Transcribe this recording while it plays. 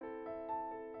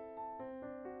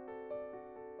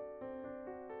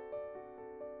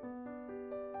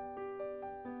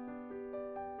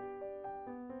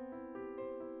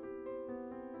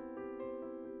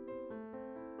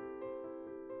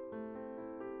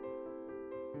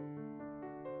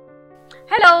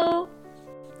Hello!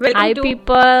 Welcome Hi to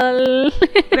people!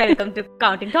 welcome to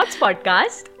Counting Thoughts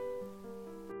podcast.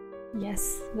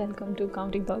 Yes, welcome to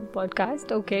Counting Thought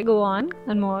podcast. Okay, go on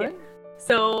and more. Yeah.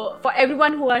 So, for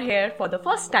everyone who are here for the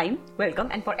first time, welcome,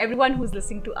 and for everyone who's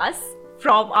listening to us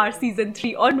from our season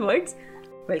 3 onwards,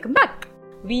 welcome back.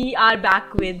 We are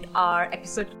back with our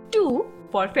episode 2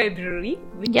 for February,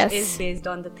 which Yes. is based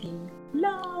on the theme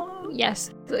love.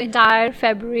 Yes, the entire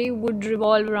February would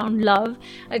revolve around love.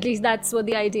 At least that's what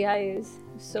the idea is.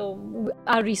 So,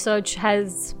 our research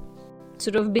has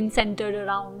sort of been centered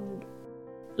around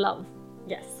love.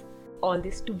 Yes, all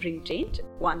this to bring change,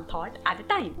 one thought at a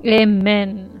time.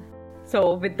 Amen.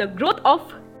 So, with the growth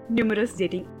of numerous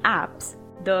dating apps,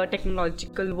 the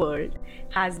technological world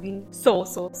has been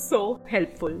so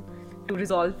helpful to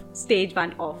resolve stage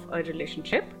 1 of a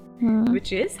relationship,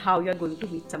 which is how you're going to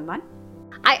meet someone.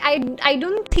 I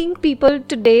don't think people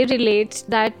today relate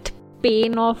that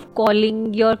pain of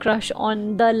calling your crush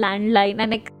on the landline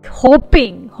and like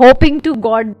hoping to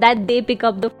God that they pick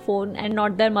up the phone and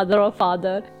not their mother or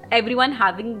father. Everyone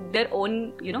having their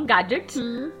own, gadgets.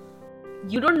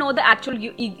 You don't know the actual,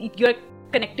 you're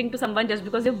connecting to someone just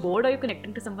because you're bored, or you're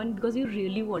connecting to someone because you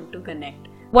really want to connect.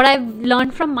 What I've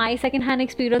learned from my secondhand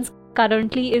experience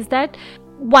currently is that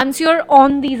once you're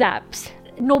on these apps,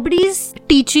 nobody's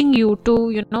teaching you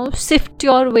to, sift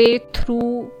your way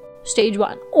through stage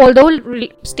 1. Although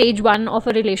stage 1 of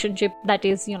a relationship, that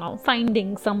is,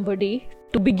 finding somebody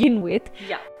to begin with,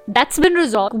 that's been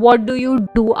resolved. What do you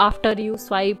do after you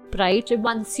swipe right?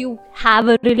 Once you have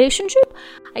a relationship,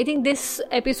 I think this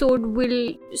episode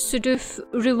will sort of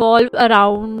revolve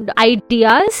around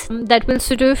ideas that will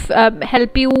sort of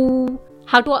help you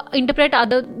how to interpret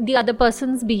the other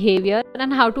person's behavior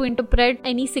and how to interpret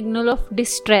any signal of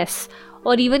distress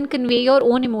or even convey your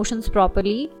own emotions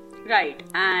properly. Right,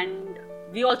 and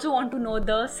we also want to know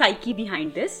the psyche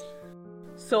behind this.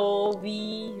 So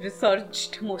we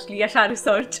researched, mostly Yasha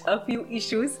researched a few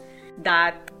issues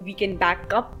that we can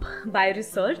back up by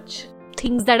research.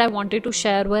 Things that I wanted to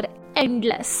share were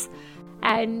endless,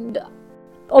 and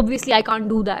obviously I can't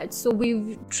do that. So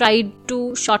we've tried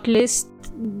to shortlist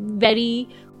very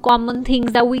common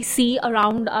things that we see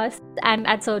around us, and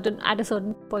at a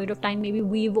certain point of time, maybe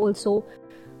we've also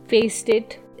faced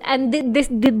it. And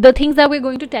the things that we're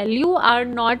going to tell you are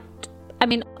not,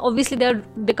 obviously they're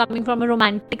coming from a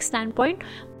romantic standpoint,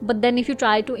 but then if you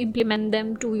try to implement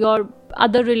them to your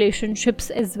other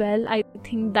relationships as well, I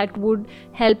think that would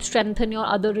help strengthen your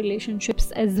other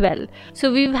relationships as well.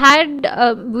 So we've had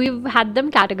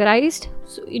them categorized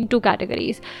in 2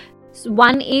 categories. So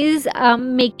one is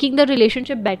making the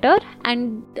relationship better,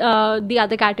 and the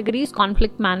other category is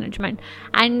conflict management.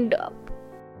 And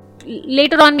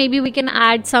later on, maybe we can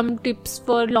add some tips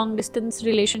for long distance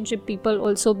relationship people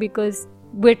also, because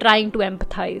we're trying to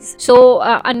empathize. So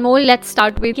Anmol, let's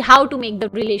start with how to make the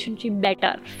relationship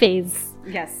better phase.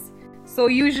 Yes. So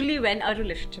usually when a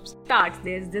relationship starts,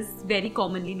 there's this very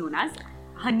commonly known as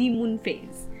honeymoon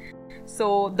phase.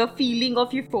 So the feeling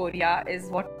of euphoria is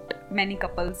what many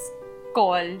couples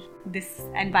call this,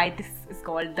 and why this is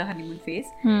called the honeymoon phase.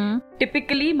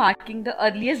 Typically marking the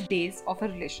earliest days of a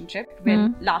relationship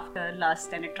when laughter,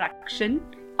 lust and attraction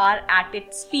are at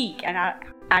its peak and are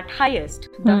at highest.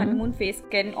 The honeymoon phase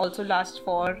can also last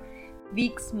for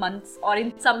weeks, months, or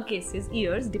in some cases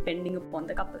years, depending upon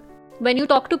the couple. When you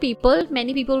talk to people,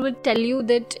 many people will tell you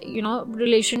that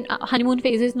honeymoon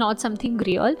phase is not something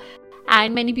real,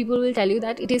 and many people will tell you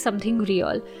that it is something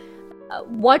real.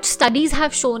 What studies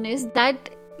have shown is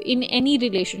that in any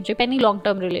relationship, any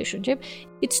long-term relationship,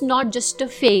 it's not just a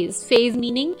phase. Phase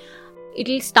meaning it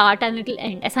will start and it will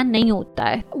end. ऐसा नहीं होता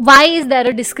है. Why is there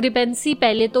a discrepancy?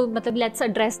 पहले तो let's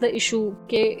address the issue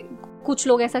कि कुछ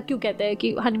लोग ऐसा क्यों कहते हैं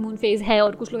कि honeymoon phase है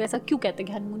और कुछ लोग ऐसा क्यों कहते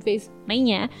हैं कि honeymoon phase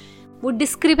नहीं है. वो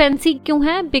discrepancy क्यों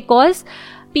है? Because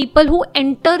people who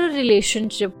enter a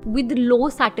relationship with low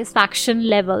satisfaction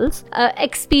levels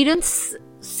experience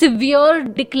severe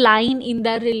decline in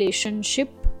their relationship.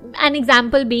 An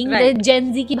example being the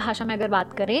Gen Z की भाषा में अगर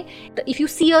बात करें, if you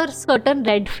see a certain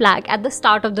red flag at the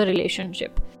start of the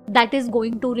relationship, that is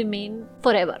going to remain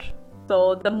forever.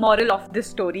 So the moral of this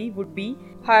story would be,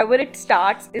 however it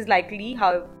starts is likely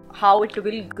how it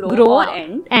will grow or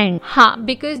end.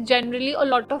 Because generally a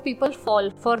lot of people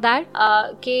fall for that.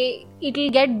 कि it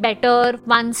will get better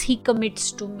once he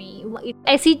commits to me.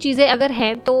 ऐसी चीजें अगर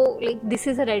हैं तो like this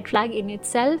is a red flag in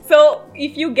itself. So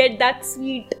if you get that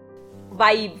sweet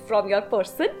vibe from your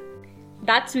person,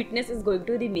 that sweetness is going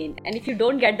to remain. And if you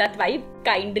don't get that vibe,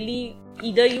 kindly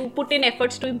either you put in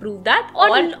efforts to improve that,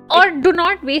 or do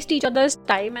not waste each other's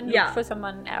time and look for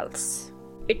someone else.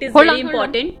 it is Hold very on.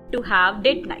 important to have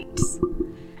date nights.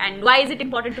 And why is it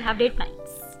important to have date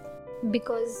nights?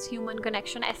 Because human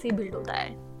connection ऐसे ही build होता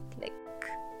है. Like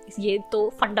ये तो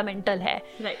fundamental है.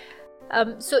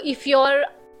 Right. So if your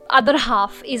other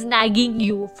half is nagging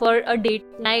you for a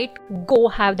date night, go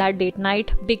have that date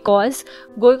night, because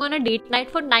going on a date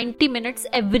night for 90 minutes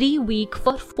every week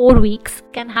for 4 weeks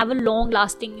can have a long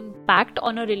lasting impact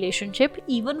on a relationship,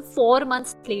 even 4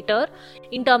 months later,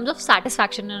 in terms of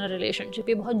satisfaction in a relationship.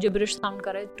 ये बहुत gibberish sound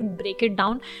कर रहा है. To break it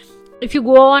down, if you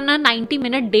go on a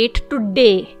 90-minute date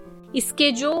today,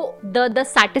 इसके जो the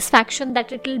satisfaction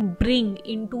that it will bring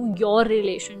into your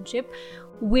relationship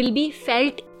will be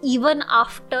felt even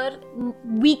after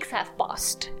weeks have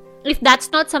passed. If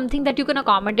that's not something that you can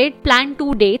accommodate, plan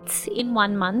 2 dates in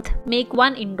 1 month, make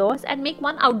 1 indoors and make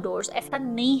 1 outdoors. ऐसा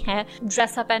नहीं है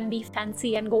dress up and be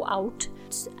fancy and go out.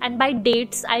 And by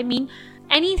dates, I mean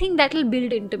anything that will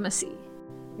build intimacy.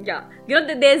 Yeah. You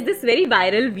know, there's this very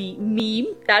viral meme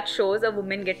that shows a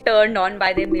woman get turned on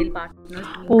by their male partners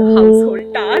doing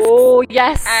household tasks. Oh,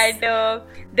 yes. And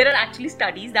there are actually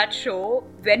studies that show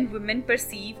when women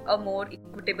perceive a more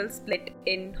equitable split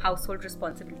in household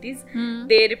responsibilities,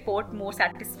 they report more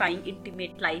satisfying,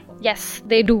 intimate life. Yes,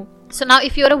 they do. So now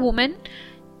if you're a woman,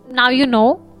 now you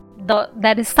know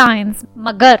there is science.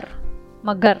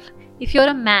 Magar. If you're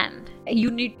a man,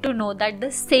 you need to know that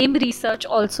the same research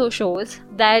also shows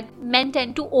that men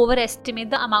tend to overestimate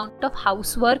the amount of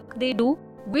housework they do,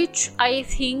 which I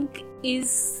think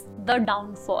is the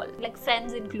downfall. Like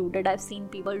friends included, I've seen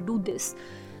people do this.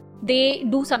 They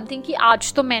do something कि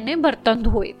आज तो मैंने बर्तन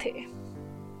धोए थे,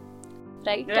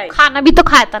 right? तो खाना भी तो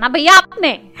खाया था ना भैया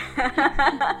आपने.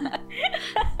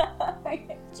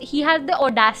 He has the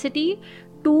audacity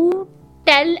to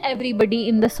tell everybody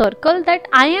in the circle that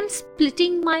I am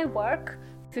splitting my work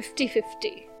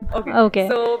 50-50. Okay.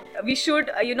 So we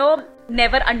should,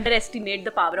 never underestimate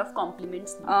the power of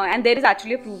compliments. And there is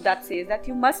actually a proof that says that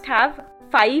you must have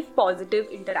 5 positive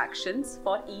interactions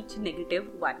for each negative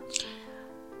one.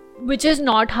 Which is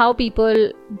not how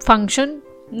people function.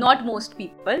 Not most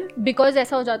people. Because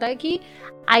ऐसा हो जाता है कि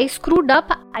I screwed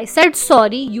up, I said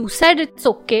sorry, you said it's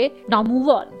okay, now move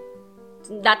on.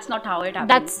 That's not how it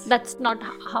happens. That's not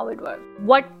how it works.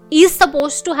 What is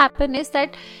supposed to happen is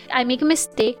that I make a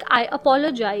mistake, I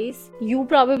apologize, you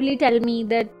probably tell me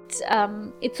that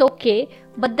it's okay,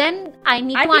 but then I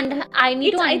need to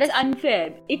understand. It's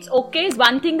unfair. It's okay is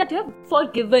one thing that you have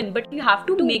forgiven, but you have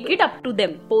to make it up to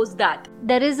them post that.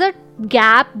 There is a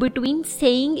gap between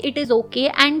saying it is okay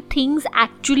and things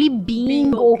actually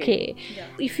being okay. Yeah.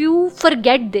 If you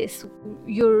forget this,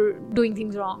 you're doing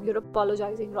things wrong, you're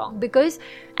apologizing wrong, because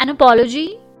an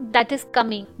apology that is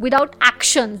coming without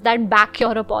actions that back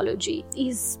your apology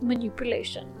is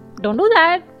manipulation. Don't do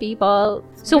that, people.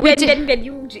 So when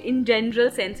you, in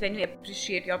general sense, when you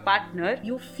appreciate your partner,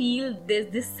 you feel there's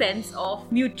this sense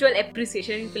of mutual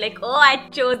appreciation. You feel like, oh, I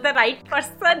chose the right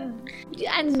person.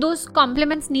 And those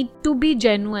compliments need to be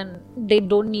genuine. They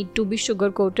don't need to be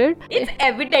sugar-coated. It's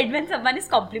evident when someone is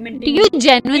complimenting you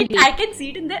genuinely. I can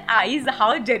see it in their eyes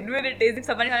how genuine it is if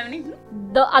someone is complimenting.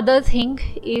 The other thing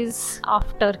is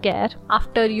aftercare.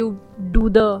 After you do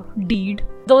the deed,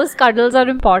 those cuddles are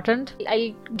important.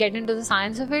 I'll get into the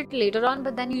science of it later on,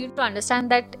 but then you need to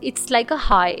understand that it's like a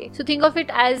high. So think of it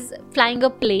as flying a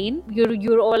plane.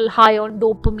 You're all high on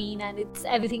dopamine and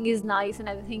everything is nice and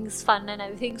everything is fun and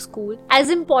everything's cool. As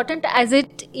important as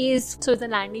it is, so it's a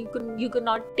landing, you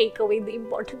cannot take away the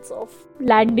importance of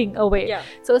landing away. Yeah.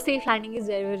 So safe landing is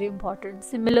very, very important.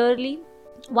 Similarly,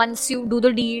 once you do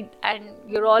the deed and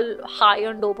you're all high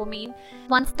on dopamine,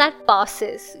 once that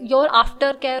passes, your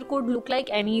aftercare could look like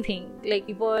anything. Like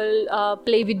people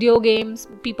play video games,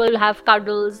 people have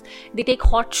cuddles, they take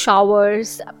hot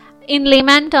showers. In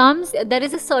layman terms, there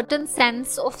is a certain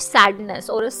sense of sadness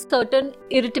or a certain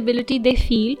irritability they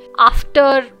feel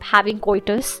after having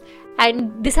coitus.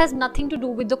 And this has nothing to do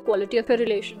with the quality of your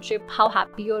relationship, how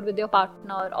happy you're with your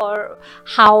partner, or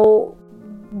how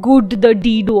good the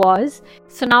deed was.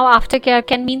 So now aftercare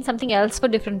can mean something else for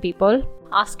different people.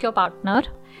 Ask your partner,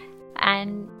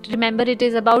 and remember, it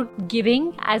is about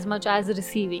giving as much as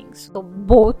receiving. So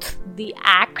both the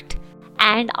act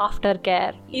and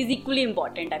aftercare is equally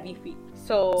important, I feel.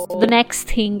 So the next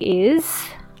thing is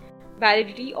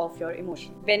validity of your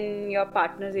emotion. When your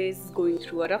partner is going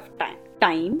through a rough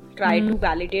time, try to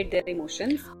validate their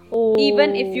emotions,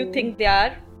 even if you think they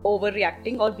are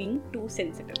overreacting or being too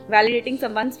sensitive. Validating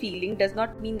someone's feeling does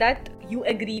not mean that you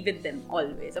agree with them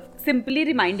always. Simply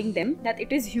reminding them that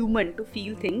it is human to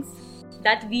feel things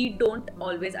that we don't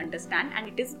always understand, and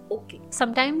it is okay.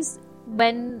 Sometimes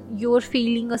when you're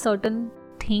feeling a certain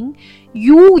thing,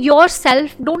 you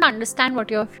yourself don't understand what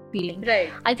you're feeling. Right.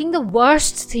 I think the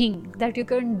worst thing that you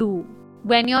can do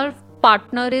when your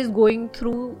partner is going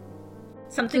through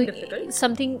Something difficult.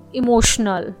 something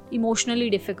emotionally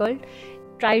difficult,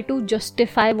 try to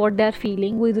justify what they're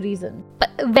feeling with reason. But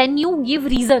when you give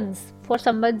reasons for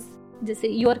somebody's, just say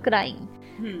you are crying,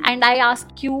 and I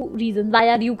ask you reasons, why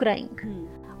are you crying?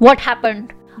 What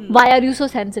happened? Why are you so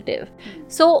sensitive?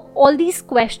 So all these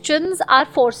questions are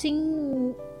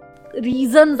forcing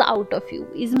reasons out of you.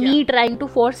 Is me trying to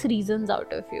force reasons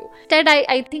out of you. Instead,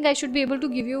 I think I should be able to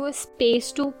give you a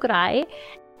space to cry,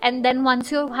 and then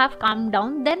once you have calmed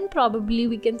down, then probably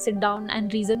we can sit down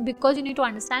and reason, because you need to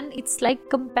understand it's like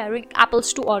comparing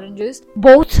apples to oranges.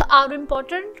 Both are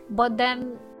important, but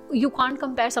then you can't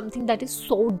compare something that is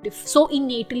so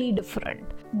innately different.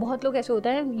 बहुत लोग ऐसे होता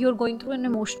है, you're going through an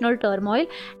emotional turmoil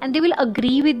and they will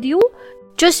agree with you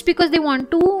just because they want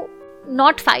to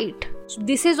not fight.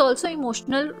 This is also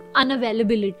emotional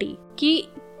unavailability, कि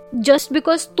just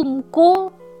because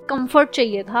तुमको comfort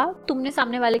चाहिए था, तुमने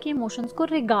सामने वाले के इमोशंस को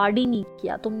रिगार्ड ही नहीं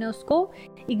किया. तुमने उसको,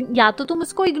 या तो तुम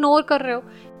उसको इग्नोर कर रहे हो,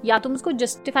 या तुम उसको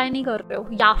जस्टिफाई नहीं कर रहे हो,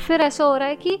 या फिर ऐसा हो रहा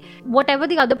है कि whatever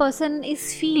the other person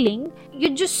is feeling,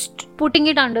 you're just putting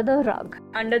it under the rug,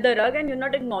 and you're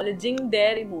not acknowledging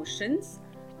their emotions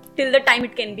till the time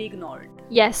it can be ignored.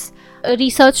 Yes,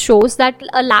 research shows that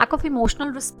a lack of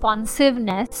emotional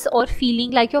responsiveness or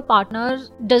feeling like your partner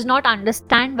does not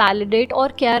understand, validate or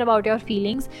care about your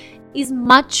feelings is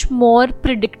much more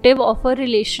predictive of a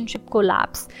relationship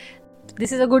collapse.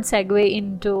 This is a good segue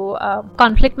into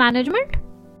conflict management.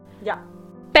 Yeah.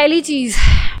 Pehli cheez,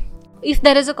 if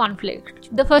there is a conflict,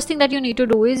 the first thing that you need to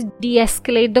do is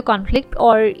de-escalate the conflict,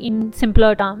 or in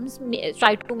simpler terms,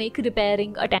 try to make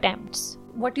repairing attempts.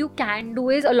 What you can do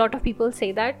is, a lot of people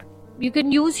say that you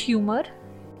can use humor,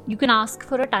 you can ask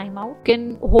for a timeout, you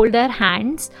can hold their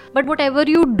hands, but whatever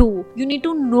you do, you need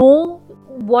to know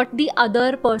what the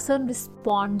other person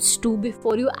responds to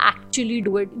before you actually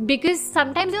do it, because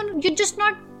sometimes you're just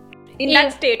not in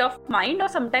that state of mind, or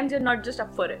sometimes you're not just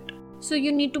up for it. So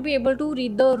you need to be able to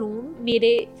read the room. मेरे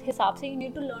हिसाब से you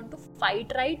need to learn to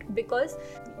fight right, because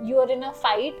you are in a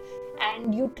fight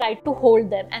and you try to hold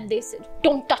them and they say,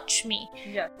 don't touch me.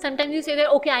 Yeah. Sometimes you say that,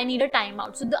 okay, I need a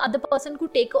timeout. So the other person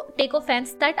could take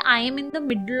offense that I am in the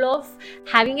middle of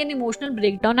having an emotional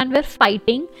breakdown and we're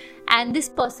fighting, and this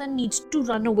person needs to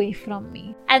run away from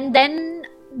me. And then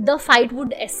the fight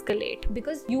would escalate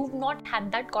because you've not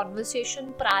had that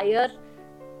conversation prior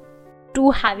to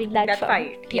having that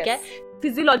fight. Yes.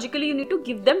 Physiologically, you need to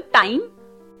give them time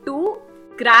to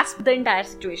grasp the entire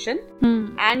situation,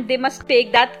 and they must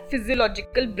take that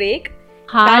physiological break.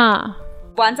 That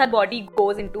once our body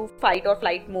goes into fight or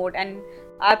flight mode and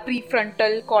our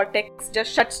prefrontal cortex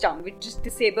just shuts down, which just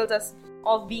disables us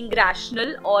of being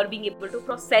rational or being able to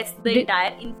process the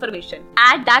entire information.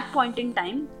 At that point in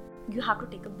time, you have to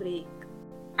take a break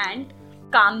and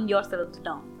calm yourselves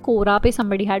down. Quora pe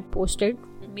somebody had posted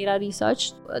mera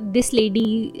research. This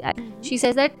lady, she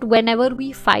says that whenever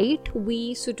we fight,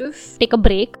 we sort of take a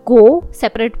break, go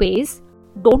separate ways,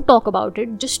 don't talk about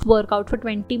it, just work out for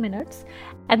 20 minutes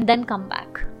and then come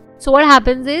back. So what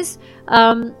happens is,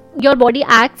 your body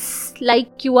acts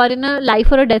like you are in a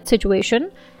life or a death situation,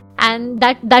 and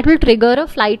that will trigger a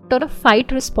flight or a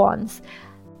fight response.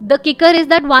 The kicker is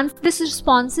that once this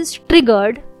response is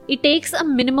triggered, it takes a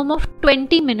minimum of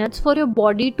 20 minutes for your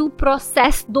body to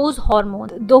process those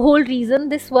hormones. The whole reason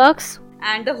this works,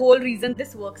 and the whole reason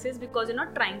this works, is because you're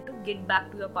not trying to get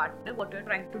back to your partner. What you're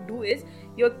trying to do is,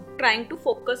 you're trying to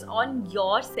focus on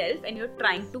yourself and you're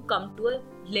trying to come to a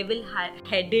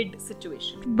level-headed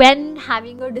situation. When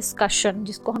having a discussion,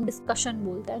 जिसको हम discussion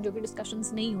बोलते हैं, जो कि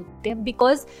discussions नहीं होते हैं,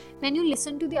 because when you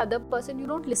listen to the other person, you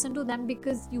don't listen to them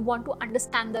because you want to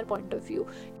understand their point of view.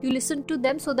 You listen to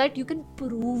them so that you can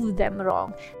prove them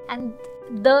wrong, and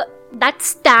that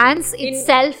stance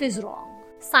itself is wrong.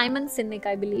 Simon Sinek,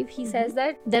 I believe, he says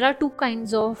that there are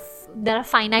there are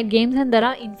finite games and there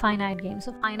are infinite games.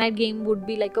 So finite game would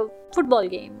be like a football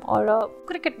game or a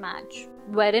cricket match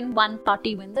wherein one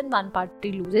party wins and one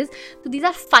party loses. So these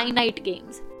are finite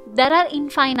games. There are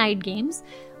infinite games.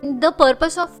 The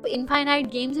purpose of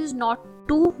infinite games is not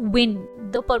to win.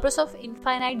 The purpose of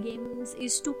infinite games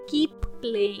is to keep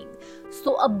playing.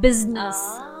 So a business,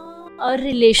 a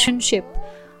relationship,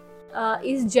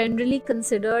 is generally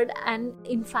considered an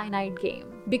infinite game,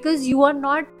 because you are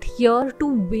not here to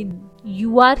win.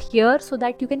 You are here so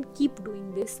that you can keep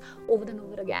doing this over and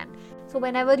over again. So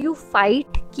whenever you fight,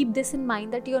 keep this in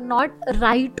mind, that you're not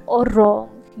right or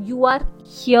wrong. You are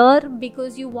here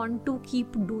because you want to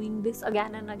keep doing this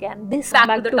again and again. This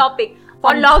Back to the topic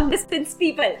for long distance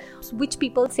people. Which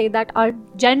people say that are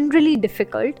generally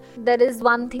difficult. There is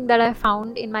one thing that I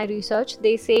found in my research.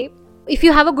 They say if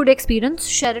you have a good experience,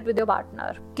 share it with your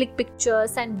partner. Click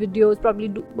pictures, send videos,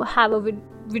 probably have a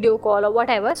video call or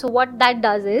whatever. So what that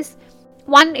does is,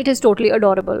 one, it is totally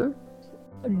adorable.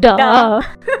 Duh.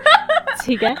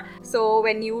 Okay. So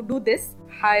when you do this,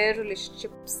 higher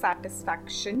relationship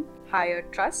satisfaction, higher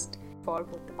trust for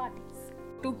both the parties.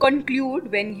 To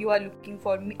conclude, when you are looking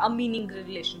for a meaningful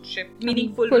relationship,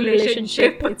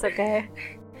 It's okay.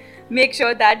 make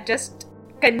sure that just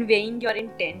conveying your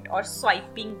intent or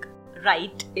swiping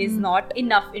right is not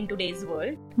enough in today's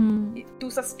world. To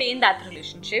sustain that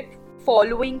relationship,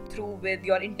 following through with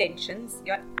your intentions,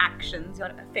 your actions,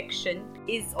 your affection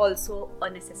is also a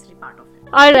necessary part of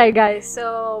it. Alright guys,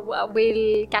 so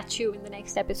we'll catch you in the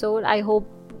next episode. I hope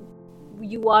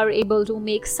you are able to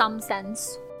make some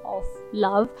sense of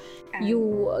love.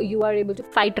 You are able to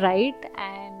fight right,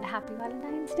 and happy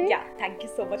Valentine's Day. Yeah, thank you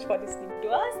so much for listening to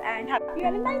us, and happy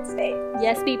Valentine's Day.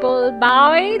 Yes people,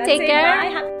 bye. That's Take it. care. Bye.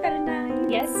 Happy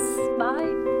Valentine's. Yes, bye.